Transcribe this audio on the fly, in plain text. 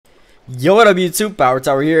Yo, what up YouTube,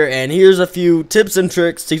 PowerTower here, and here's a few tips and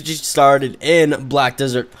tricks to get you started in Black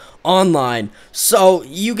Desert Online. So,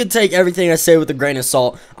 you can take everything I say with a grain of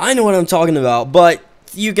salt. I know what I'm talking about, but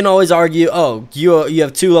you can always argue, oh, you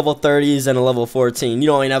have 2 level 30s and a level 14. You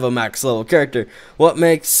don't even have a max level character. What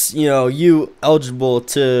makes, you eligible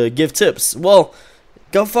to give tips? Well,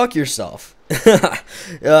 go fuck yourself.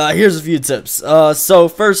 Here's a few tips. So,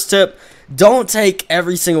 first tip. Don't take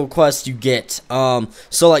every single quest you get.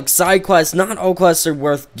 So like side quests, not all quests are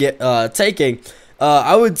worth taking.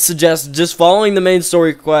 I would suggest just following the main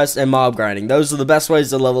story quest and mob grinding. Those are the best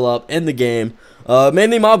ways to level up in the game.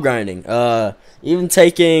 Mainly mob grinding. Even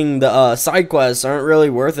taking the side quests aren't really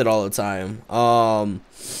worth it all the time.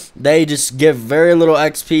 They just give very little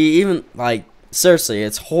XP. Even like seriously,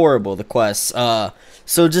 it's horrible, the quests.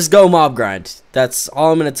 So just go mob grind. That's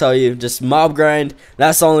all I'm going to tell you. Just mob grind.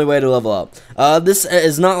 That's the only way to level up. This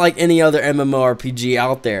is not like any other MMORPG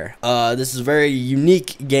out there. This is a very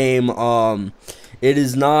unique game. It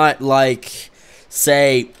is not like,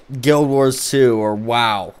 say, Guild Wars 2 or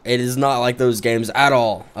WoW. It is not like those games at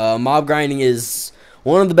all. Mob grinding is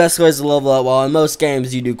one of the best ways to level up. While in most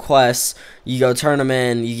games you do quests, you go turn them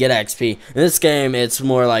in, you get XP. In this game, it's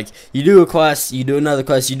more like you do a quest, you do another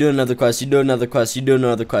quest, you do another quest, you do another quest, you do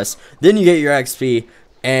another quest. Then you get your XP,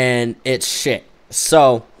 and it's shit.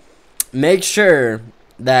 So, make sure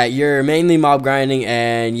that you're mainly mob grinding,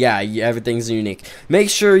 and yeah, everything's unique. Make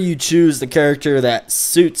sure you choose the character that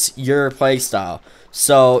suits your playstyle.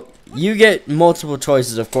 So, you get multiple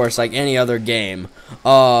choices, of course, like any other game.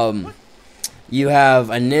 You have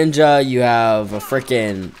a ninja, you have a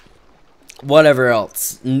freaking whatever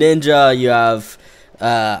else. Ninja, you have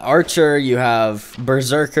archer, you have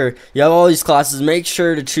berserker. You have all these classes. Make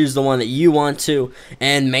sure to choose the one that you want to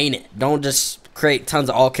and main it. Don't just create tons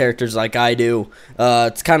of all characters like I do.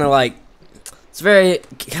 It's kind of like, it's very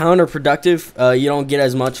counterproductive. You don't get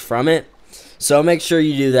as much from it. So make sure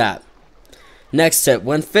you do that. Next tip,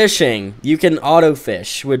 when fishing, you can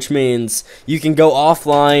auto-fish, which means you can go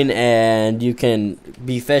offline and you can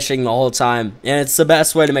be fishing the whole time. And it's the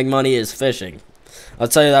best way to make money is fishing. I'll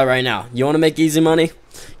tell you that right now. You want to make easy money?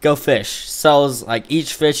 Go fish. Sells, like,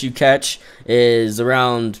 each fish you catch is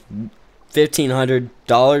around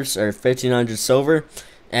 $1,500 or 1,500 silver.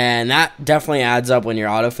 And that definitely adds up when you're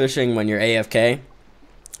auto-fishing, when you're AFK.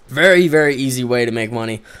 Very, very easy way to make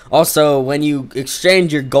money. Also, when you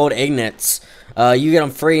exchange your gold ignites, you get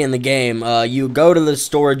them free in the game. You go to the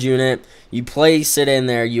storage unit, you place it in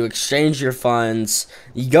there, you exchange your funds,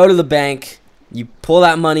 you go to the bank, you pull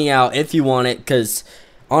that money out if you want it, because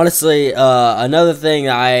honestly, another thing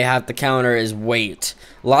that I have to counter is weight.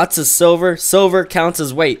 Lots of silver. Silver counts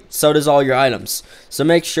as weight. So does all your items. So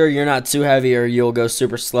make sure you're not too heavy or you'll go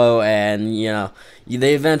super slow, and,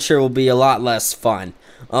 the adventure will be a lot less fun.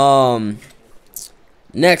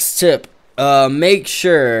 Next tip, make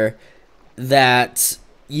sure that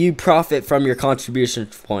you profit from your contribution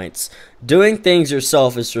points. Doing things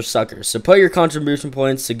yourself is for suckers. So put your contribution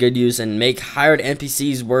points to good use and make hired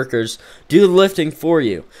NPCs, workers, do the lifting for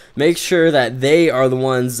you. Make sure that they are the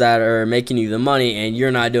ones that are making you the money and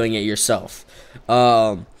you're not doing it yourself.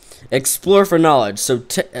 Explore for knowledge. So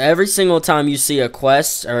every single time you see a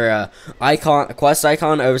quest or a quest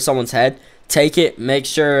icon over someone's head, take it. Make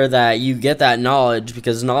sure that you get that knowledge,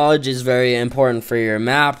 because knowledge is very important for your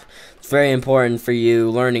map. It's very important for you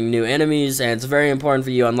learning new enemies, and it's very important for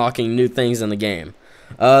you unlocking new things in the game.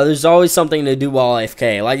 There's always something to do while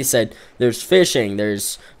AFK. Like I said, there's fishing,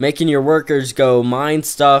 there's making your workers go mine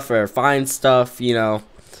stuff or find stuff,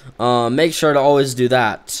 Make sure to always do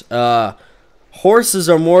that. Horses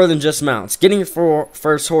are more than just mounts. Getting your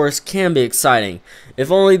first horse can be exciting, if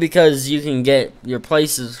only because you can get your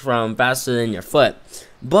places from faster than your foot.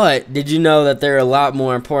 But did you know that they're a lot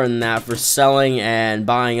more important than that for selling and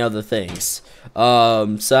buying other things? So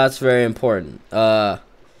that's very important. So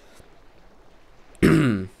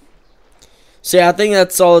yeah, I think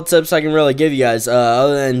that's all the tips I can really give you guys.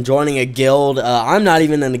 Other than joining a guild, I'm not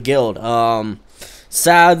even in a guild.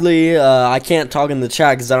 Sadly, I can't talk in the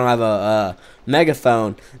chat because I don't have a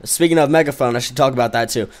megaphone. Speaking of megaphone, I should talk about that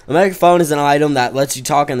too. A megaphone is an item that lets you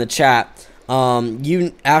talk in the chat.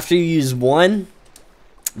 After you use one,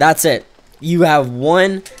 that's it. You have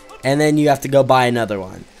one, and then you have to go buy another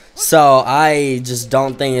one. So I just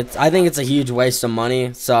don't think it's. I think it's a huge waste of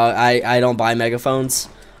money. So I don't buy megaphones.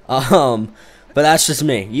 But that's just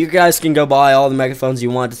me. You guys can go buy all the megaphones you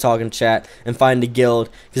want to talk in chat and find a guild,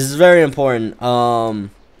 because it's very important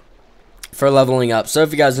for leveling up. So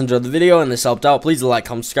if you guys enjoyed the video and this helped out, please like,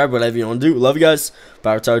 comment, subscribe, whatever you want to do. Love you guys.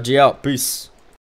 PowerTowerG out. Peace.